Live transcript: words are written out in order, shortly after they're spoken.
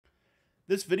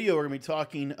This video, we're going to be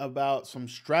talking about some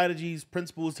strategies,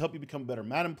 principles to help you become better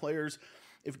Madden players.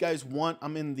 If you guys want,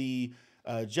 I'm in the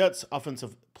Jets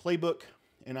offensive playbook,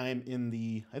 and I am in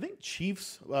the, I think,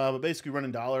 Chiefs, but basically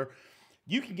running dollar.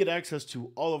 You can get access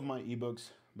to all of my ebooks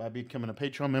by becoming a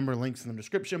Patreon member, links in the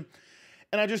description.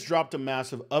 And I just dropped a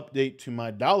massive update to my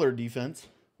dollar defense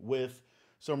with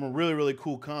some really, really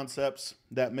cool concepts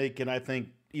that make it, I think,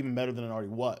 even better than it already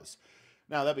was.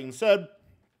 Now, that being said,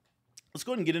 let's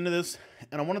go ahead and get into this.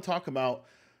 And I want to talk about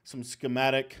some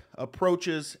schematic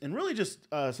approaches and really just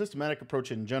systematic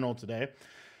approach in general today.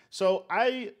 So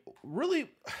I'm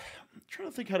trying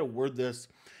to think how to word this.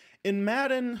 In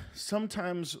Madden,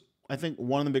 sometimes I think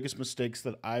one of the biggest mistakes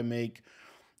that I make,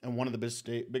 and one of the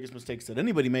biggest mistakes that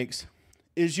anybody makes,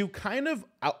 is you kind of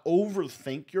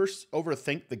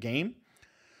overthink the game.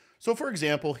 So, for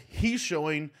example, he's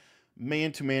showing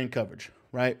man-to-man coverage,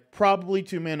 right? Probably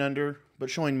two-man under, but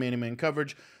showing man-to-man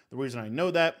coverage. The reason I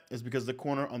know that is because the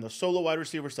corner on the solo wide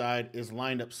receiver side is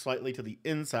lined up slightly to the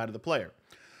inside of the player.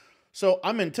 So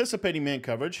I'm anticipating man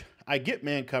coverage. I get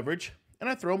man coverage, and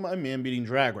I throw my man-beating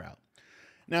drag route.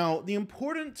 Now, the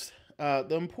important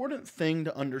thing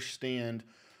to understand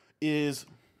is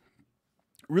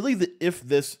really the if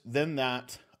this, then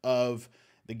that of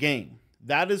the game.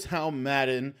 That is how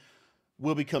Madden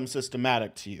will become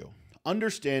systematic to you.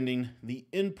 Understanding the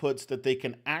inputs that they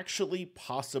can actually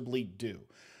possibly do.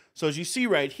 So as you see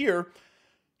right here,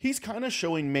 he's kind of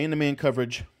showing man-to-man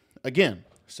coverage again.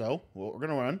 So what we're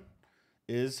going to run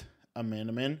is a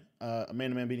man-to-man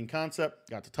beating concept.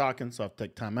 Got to talking, so I have to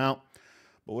take time out.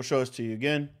 But we'll show this to you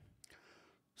again.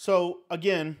 So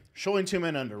again, showing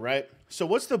two-man under, right? So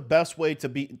what's the best way to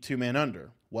beat two-man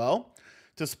under? Well,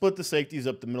 to split the safeties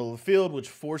up the middle of the field, which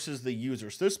forces the user.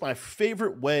 So this is my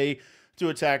favorite way to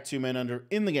attack two-man under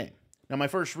in the game. Now, my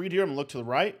first read here, I'm going to look to the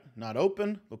right, not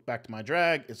open. Look back to my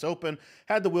drag, it's open.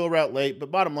 Had the wheel route late,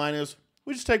 but bottom line is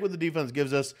we just take what the defense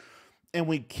gives us, and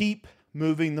we keep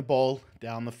moving the ball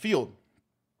down the field.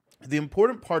 The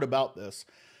important part about this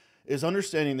is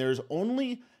understanding there is a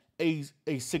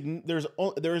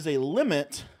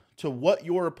limit to what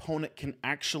your opponent can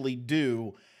actually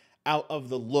do out of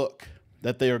the look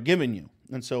that they are giving you.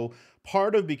 And so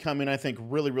part of becoming, I think,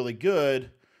 really, really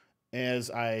good,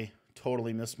 as I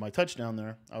totally missed my touchdown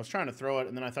there. I was trying to throw it,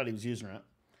 and then I thought he was using it.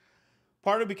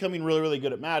 Part of becoming really, really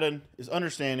good at Madden is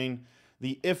understanding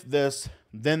the if this,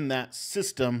 then that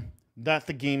system that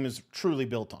the game is truly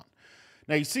built on.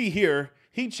 Now, you see here,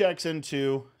 he checks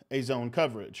into a zone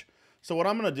coverage. So what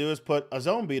I'm going to do is put a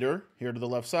zone beater here to the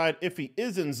left side. If he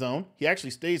is in zone, he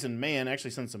actually stays in man,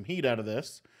 actually sends some heat out of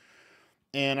this.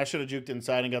 And I should have juked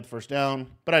inside and got the first down,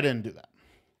 but I didn't do that.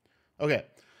 Okay,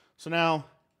 so now,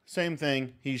 same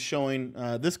thing. He's showing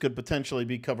this could potentially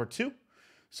be cover two.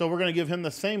 So we're going to give him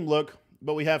the same look,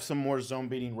 but we have some more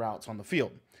zone-beating routes on the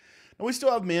field. Now, we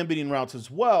still have man-beating routes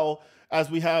as well, as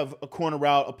we have a corner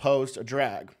route, a post, a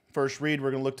drag. First read,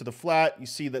 we're going to look to the flat. You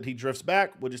see that he drifts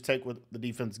back. We'll just take what the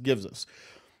defense gives us.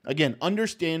 Again,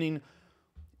 understanding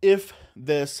if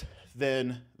this,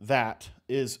 then that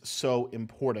is so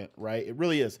important, right? It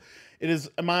really is. It is,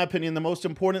 in my opinion, the most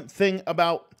important thing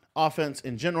about offense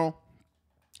in general,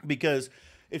 because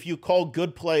if you call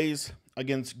good plays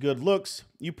against good looks,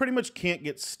 you pretty much can't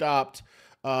get stopped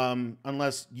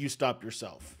unless you stop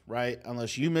yourself, right?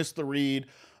 Unless you miss the read,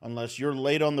 unless you're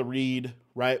late on the read,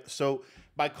 right? So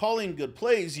by calling good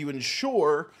plays, you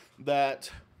ensure that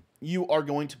you are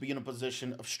going to be in a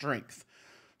position of strength.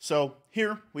 So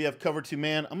here we have cover two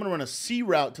man. I'm going to run a C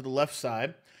route to the left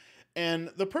side. And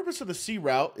the purpose of the C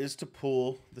route is to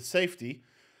pull the safety.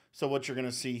 So what you're going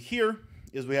to see here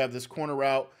is we have this corner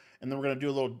route, and then we're going to do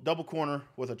a little double corner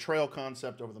with a trail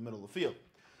concept over the middle of the field.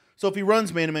 So if he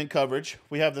runs man-to-man coverage,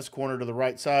 we have this corner to the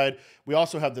right side. We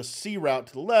also have the C route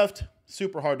to the left.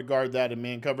 Super hard to guard that in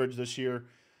man coverage this year.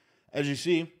 As you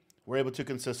see, we're able to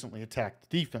consistently attack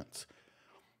the defense.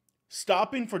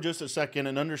 Stopping for just a second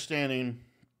and understanding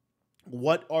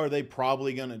what are they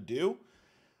probably going to do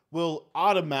will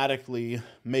automatically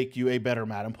make you a better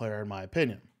Madden player, in my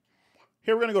opinion.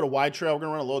 Here we're going to go to wide trail. We're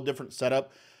going to run a little different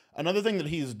setup. Another thing that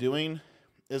he's doing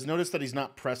is notice that he's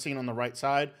not pressing on the right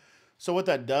side. So what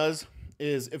that does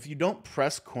is if you don't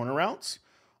press corner routes,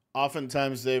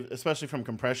 oftentimes especially from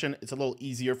compression, it's a little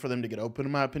easier for them to get open,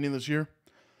 in my opinion, this year.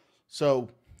 So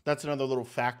that's another little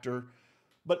factor.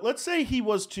 But let's say he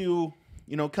was to,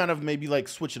 kind of maybe like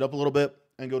switch it up a little bit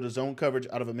and go to zone coverage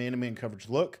out of a man-to-man coverage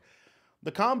look.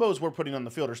 The combos we're putting on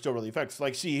the field are still really effective.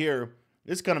 Like see here,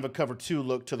 it's kind of a cover two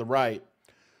look to the right.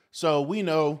 So we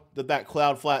know that that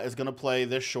cloud flat is going to play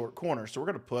this short corner. So we're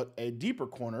going to put a deeper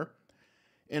corner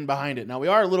in behind it. Now we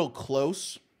are a little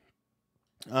close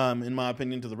in my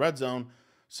opinion, to the red zone.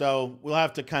 So we'll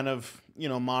have to kind of,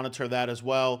 monitor that as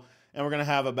well. And we're going to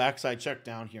have a backside check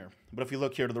down here. But if you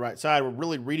look here to the right side, we're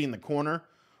really reading the corner.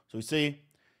 So we see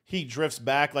he drifts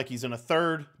back like he's in a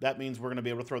third. That means we're going to be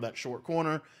able to throw that short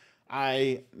corner.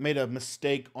 I made a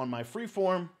mistake on my free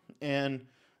form, and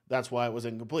that's why it was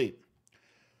incomplete.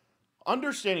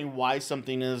 Understanding why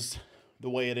something is the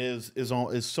way it is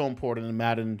so important in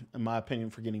Madden, in my opinion,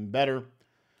 for getting better.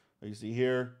 You see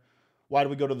here, why do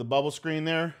we go to the bubble screen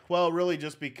there? Well, really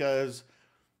just because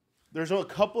there's a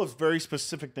couple of very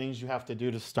specific things you have to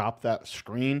do to stop that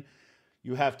screen.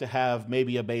 You have to have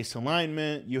maybe a base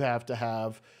alignment. You have to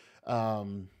have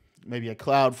maybe a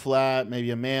cloud flat,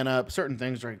 maybe a man up, certain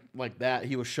things like that.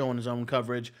 He was showing his own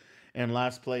coverage, and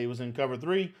last play he was in cover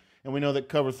 3, and we know that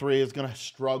cover 3 is going to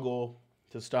struggle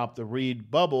to stop the read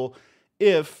bubble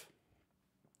if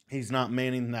he's not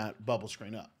manning that bubble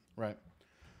screen up, right?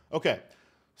 Okay,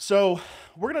 so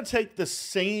we're going to take the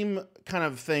same kind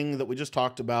of thing that we just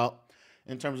talked about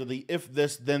in terms of the if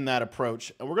this, then that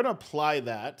approach, and we're going to apply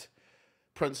that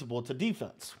principle to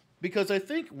defense. Because I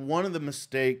think one of the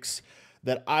mistakes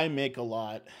that I make a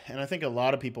lot, and I think a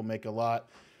lot of people make a lot,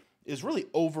 is really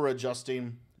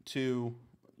over-adjusting to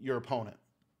your opponent,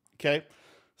 okay?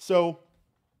 So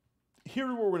here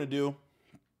what we're going to do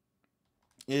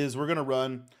is we're going to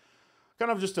run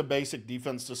kind of just a basic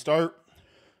defense to start.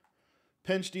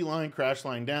 Pinch D-line, crash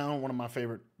line down, one of my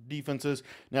favorite defenses.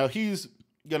 Now, he's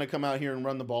going to come out here and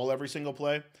run the ball every single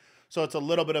play. So it's a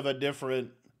little bit of a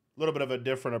different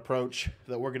approach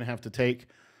that we're going to have to take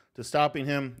to stopping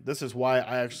him. This is why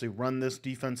I actually run this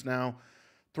defense now.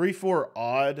 3-4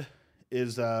 odd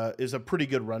is a pretty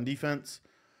good run defense.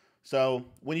 So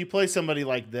when you play somebody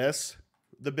like this,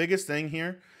 the biggest thing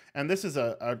here, and this is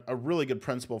a really good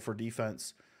principle for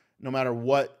defense, no matter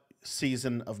what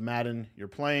season of Madden you're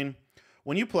playing.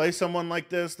 When you play someone like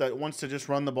this that wants to just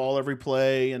run the ball every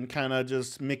play and kind of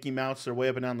just Mickey Mouse their way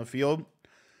up and down the field,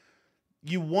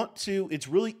 it's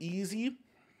really easy,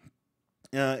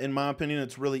 in my opinion,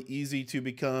 it's really easy to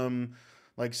become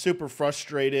like super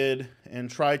frustrated and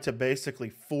try to basically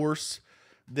force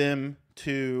them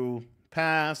to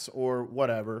pass or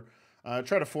whatever,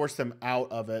 try to force them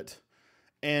out of it.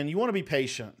 And you want to be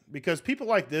patient because people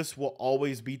like this will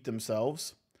always beat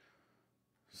themselves.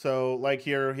 So like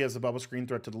here, he has a bubble screen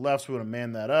threat to the left, so we want to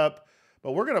man that up.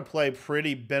 But we're going to play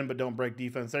pretty bend but don't break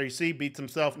defense. There you see, beats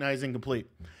himself, now he's incomplete.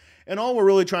 And all we're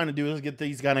really trying to do is get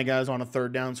these kind of guys on a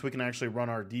third down so we can actually run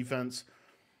our defense.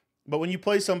 But when you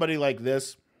play somebody like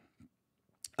this,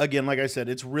 again, like I said,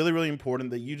 it's really, really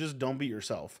important that you just don't beat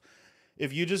yourself.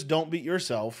 If you just don't beat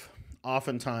yourself,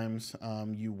 oftentimes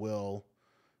you will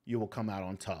come out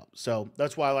on top. So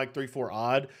that's why I like 3-4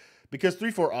 odd, because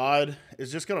 3-4 odd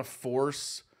is just going to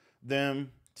force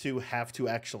them to have to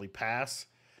actually pass.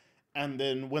 And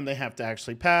then when they have to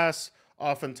actually pass,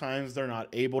 oftentimes they're not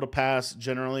able to pass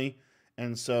generally.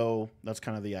 And so that's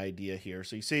kind of the idea here.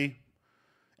 So you see,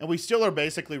 and we still are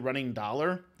basically running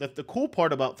dollar. That the cool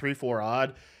part about 3-4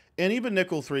 odd and even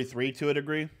nickel 3-3 to a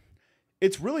degree,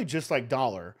 it's really just like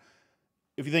dollar.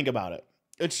 If you think about it,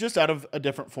 it's just out of a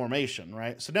different formation,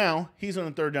 right? So now he's on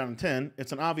a third down and 10.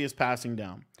 It's an obvious passing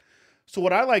down. So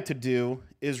what I like to do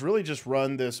is really just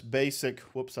run this basic,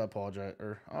 whoops, I apologize.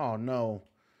 Oh no,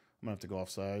 I'm gonna have to go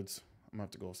offsides.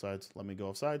 Let me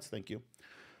go offsides. Thank you.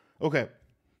 Okay.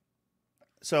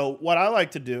 So what I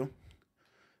like to do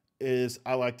is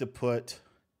I like to put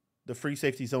the free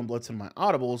safety zone blitz in my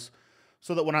audibles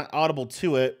so that when I audible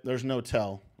to it, there's no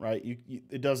tell, right?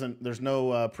 There's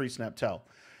no pre-snap tell.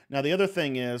 Now, the other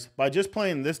thing is, by just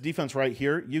playing this defense right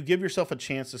here, you give yourself a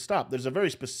chance to stop. There's a very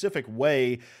specific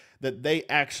way that they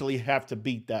actually have to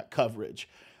beat that coverage.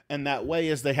 And that way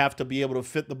is they have to be able to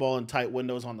fit the ball in tight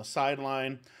windows on the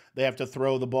sideline. They have to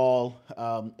throw the ball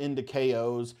into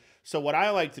KOs. So what I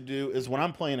like to do is when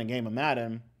I'm playing a game of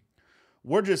Madden,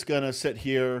 we're just going to sit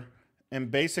here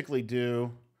and basically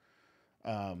do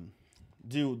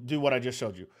what I just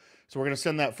showed you. So we're going to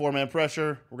send that 4-man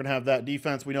pressure. We're going to have that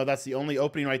defense. We know that's the only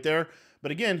opening right there.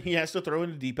 But again, he has to throw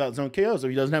into deep out zone KOs. If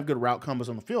he doesn't have good route combos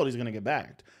on the field, he's going to get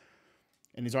bagged.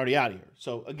 And he's already out of here.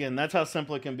 So again, that's how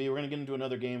simple it can be. We're going to get into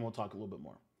another game. We'll talk a little bit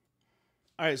more.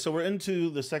 All right, so we're into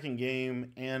the second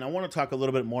game, and I want to talk a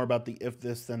little bit more about the if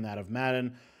this, then that of Madden.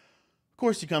 Of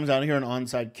course, he comes out here in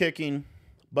onside kicking.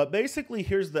 But basically,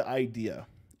 here's the idea.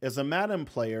 As a Madden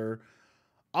player,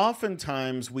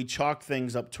 oftentimes we chalk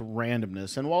things up to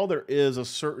randomness. And while there is a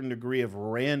certain degree of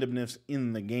randomness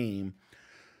in the game,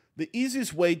 the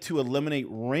easiest way to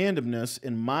eliminate randomness,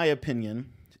 in my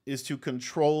opinion, is to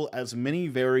control as many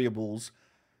variables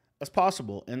as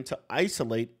possible and to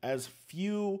isolate as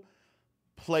few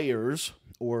players,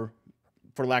 or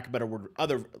for lack of a better word,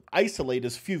 isolate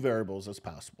as few variables as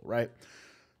possible, right?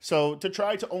 So to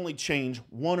try to only change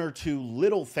one or two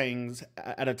little things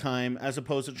at a time, as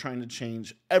opposed to trying to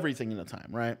change everything in a time,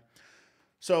 right?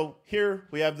 So here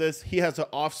we have this. He has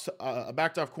a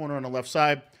backed off corner on the left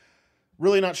side,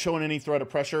 really not showing any threat of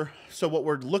pressure. So what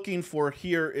we're looking for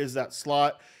here is that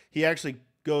slot. He actually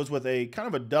goes with a kind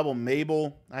of a double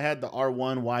Mabel. I had the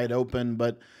R1 wide open,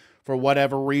 but for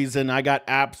whatever reason, I got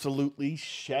absolutely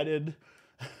shedded.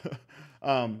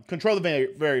 Control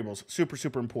the variables, super,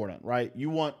 super important, right?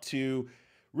 You want to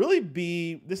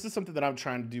really this is something that I'm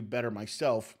trying to do better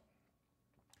myself.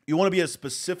 You want to be as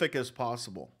specific as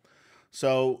possible.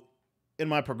 So in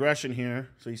my progression here,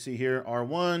 so you see here,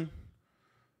 R1,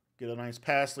 get a nice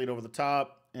pass lead over the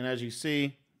top. And as you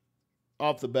see,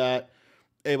 off the bat,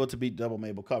 able to beat double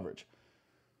Mabel coverage.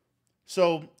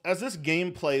 So as this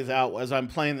game plays out, as I'm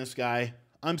playing this guy,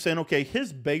 I'm saying, okay,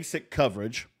 his basic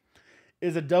coverage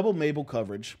is a double Mabel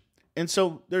coverage. And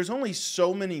so there's only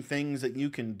so many things that you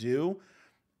can do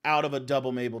out of a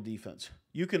double Mabel defense.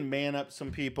 You can man up some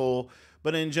people,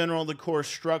 but in general, the core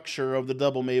structure of the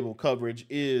double Mabel coverage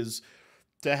is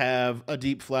to have a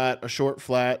deep flat, a short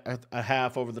flat, a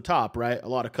half over the top, right? A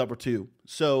lot of cover two.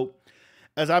 So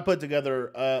as I put together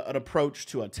an approach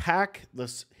to attack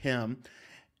him,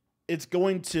 it's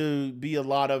going to be a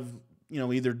lot of,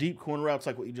 either deep corner routes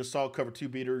like what you just saw, cover two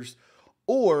beaters,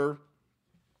 or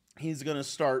he's going to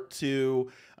start to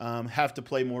have to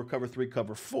play more cover three,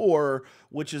 cover four,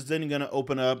 which is then going to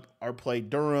open up our play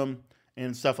Durham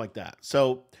and stuff like that.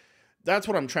 So that's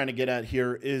what I'm trying to get at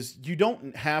here is you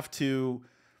don't have to,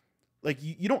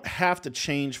 you don't have to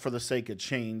change for the sake of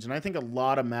change. And I think a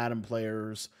lot of Madden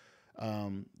players,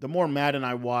 the more Madden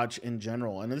I watch in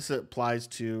general, and this applies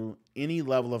to any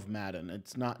level of Madden,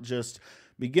 it's not just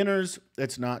beginners,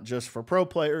 it's not just for pro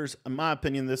players. In my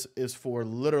opinion, this is for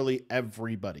literally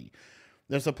everybody.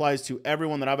 This applies to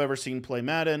everyone that I've ever seen play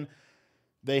Madden.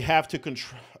 They have to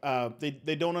control,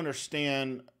 they don't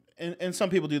understand, and some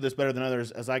people do this better than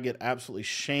others, as I get absolutely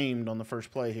shamed on the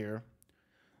first play here.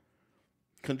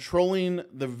 Controlling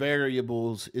the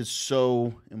variables is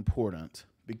so important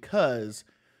because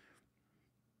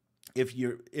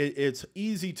it's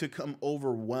easy to come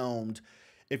overwhelmed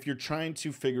if you're trying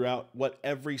to figure out what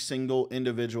every single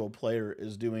individual player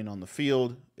is doing on the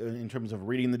field in terms of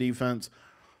reading the defense,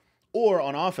 or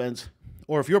on offense,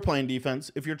 or if you're playing defense,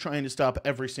 if you're trying to stop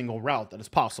every single route that is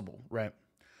possible, right?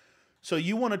 So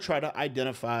you want to try to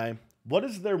identify what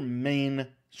is their main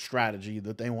strategy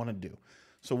that they want to do.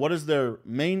 So what is their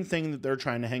main thing that they're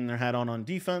trying to hang their hat on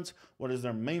defense? What is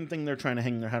their main thing they're trying to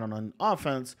hang their hat on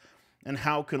offense? And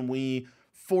how can we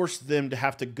force them to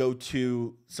have to go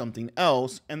to something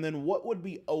else? And then what would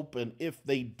be open if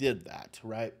they did that,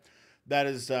 right? That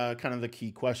is kind of the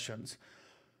key questions.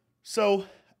 So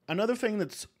another thing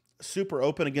that's super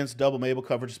open against double Mabel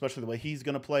coverage, especially the way he's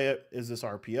going to play it, is this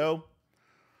RPO.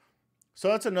 So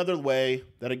that's another way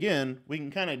that, again, we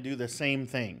can kind of do the same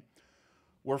thing.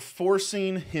 We're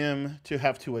forcing him to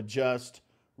have to adjust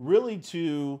really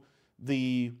to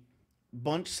the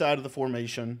bunch side of the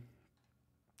formation,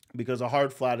 because a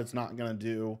hard flat is not going to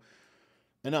do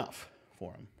enough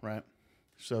for him, right?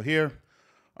 So here,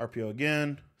 RPO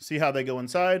again. See how they go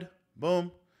inside?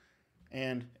 Boom.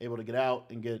 And able to get out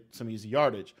and get some easy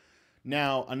yardage.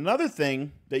 Now, another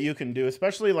thing that you can do,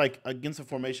 especially like against a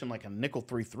formation like a nickel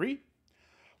 3-3,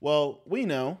 well, we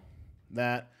know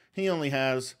that he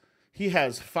has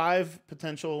 5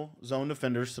 potential zone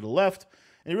defenders to the left,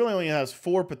 and he really only has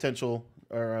 3 potential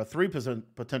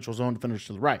zone defenders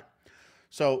to the right.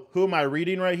 So who am I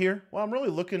reading right here? Well, I'm really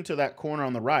looking to that corner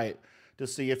on the right to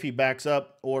see if he backs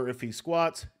up or if he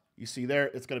squats. You see there,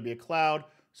 it's going to be a cloud.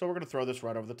 So we're going to throw this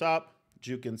right over the top,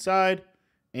 juke inside,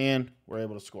 and we're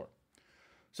able to score.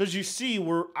 So as you see,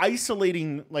 we're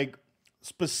isolating like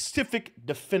specific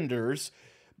defenders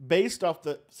based off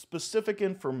the specific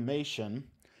information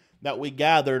that we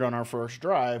gathered on our first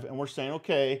drive. And we're saying,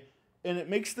 okay, and it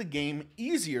makes the game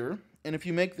easier. And if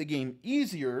you make the game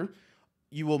easier,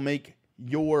 you will make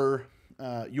your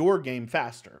game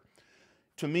faster.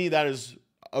 To me, that is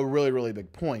a really, really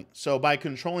big point. So by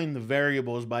controlling the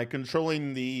variables, by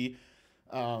controlling the,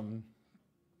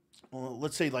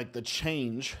 let's say like the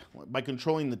change, by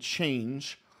controlling the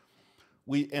change,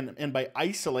 and by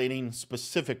isolating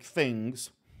specific things,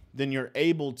 then you're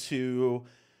able to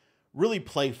really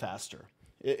play faster.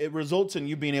 It results in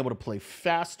you being able to play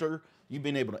faster, you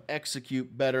being able to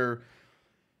execute better,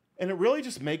 and it really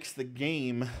just makes the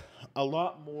game a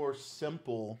lot more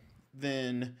simple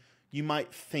than you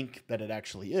might think that it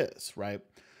actually is, right?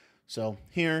 So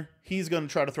here, he's going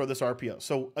to try to throw this RPO.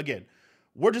 So again,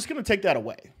 we're just going to take that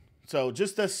away. So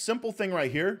just this simple thing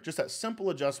right here, just that simple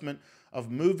adjustment of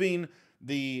moving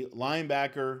the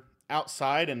linebacker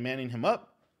outside and manning him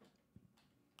up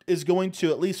is going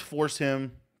to at least force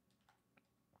him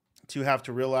to have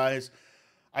to realize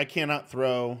I cannot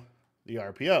throw the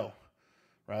RPO,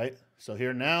 right? So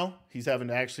here now, he's having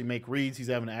to actually make reads. He's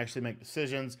having to actually make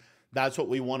decisions. That's what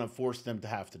we want to force them to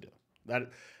have to do.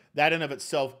 That in of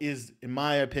itself is, in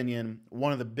my opinion,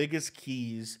 one of the biggest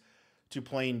keys to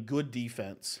playing good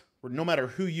defense, where no matter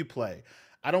who you play.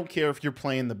 I don't care if you're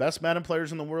playing the best Madden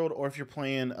players in the world or if you're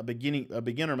playing a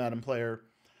beginner Madden player.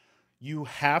 You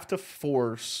have to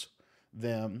force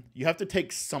them. You have to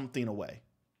take something away.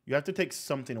 You have to take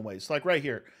something away. So like right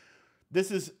here, this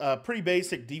is a pretty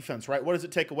basic defense, right? What does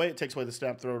it take away? It takes away the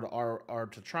snap throw to R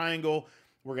to triangle.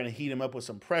 We're going to heat him up with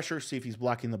some pressure, see if he's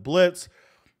blocking the blitz.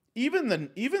 Even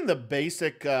the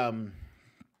basic,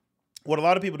 what a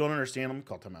lot of people don't understand, I'm going to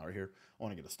call time out right here. I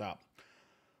want to get a stop.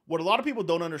 What a lot of people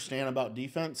don't understand about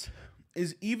defense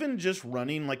is even just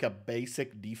running like a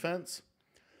basic defense,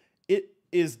 it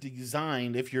is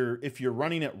designed, if you're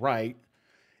running it right,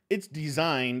 it's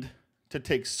designed to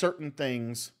take certain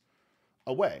things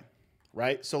away,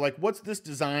 right? So like what's this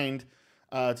designed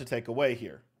to take away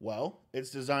here? Well, it's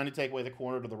designed to take away the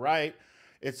corner to the right.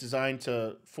 It's designed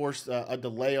to force a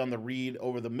delay on the read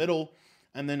over the middle.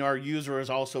 And then our user is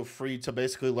also free to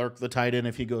basically lurk the tight end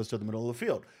if he goes to the middle of the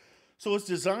field. So it's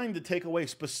designed to take away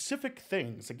specific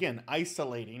things, again,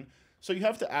 isolating. So you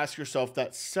have to ask yourself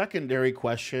that secondary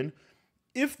question.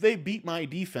 If they beat my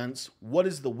defense, what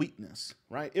is the weakness,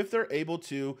 right? If they're able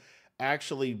to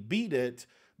actually beat it,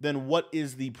 then what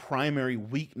is the primary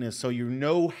weakness? So you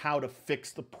know how to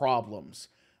fix the problems.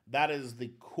 That is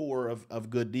the core of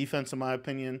good defense, in my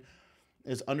opinion,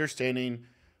 is understanding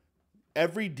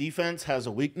every defense has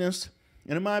a weakness.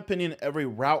 And in my opinion, every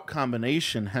route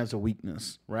combination has a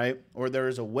weakness, right? Or there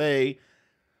is a way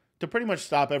to pretty much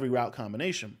stop every route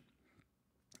combination.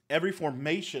 Every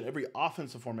formation, every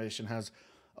offensive formation has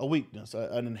a weakness,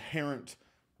 an inherent,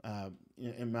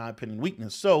 in my opinion,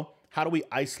 weakness. So how do we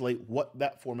isolate what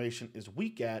that formation is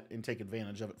weak at and take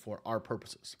advantage of it for our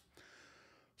purposes?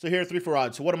 So here, 3-4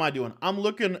 odds. So what am I doing? I'm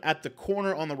looking at the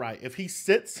corner on the right. If he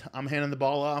sits, I'm handing the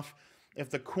ball off. If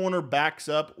the corner backs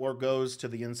up or goes to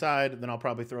the inside, then I'll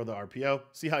probably throw the RPO.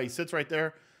 See how he sits right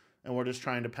there? And we're just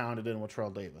trying to pound it in with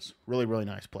Terrell Davis. Really, really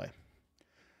nice play.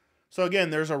 So again,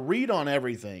 there's a read on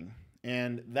everything.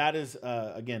 And that is,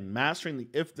 again, mastering the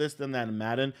if, this, then, that in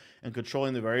Madden and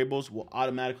controlling the variables will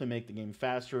automatically make the game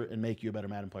faster and make you a better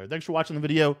Madden player. Thanks for watching the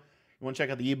video. If you want to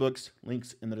check out the ebooks,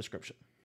 links in the description.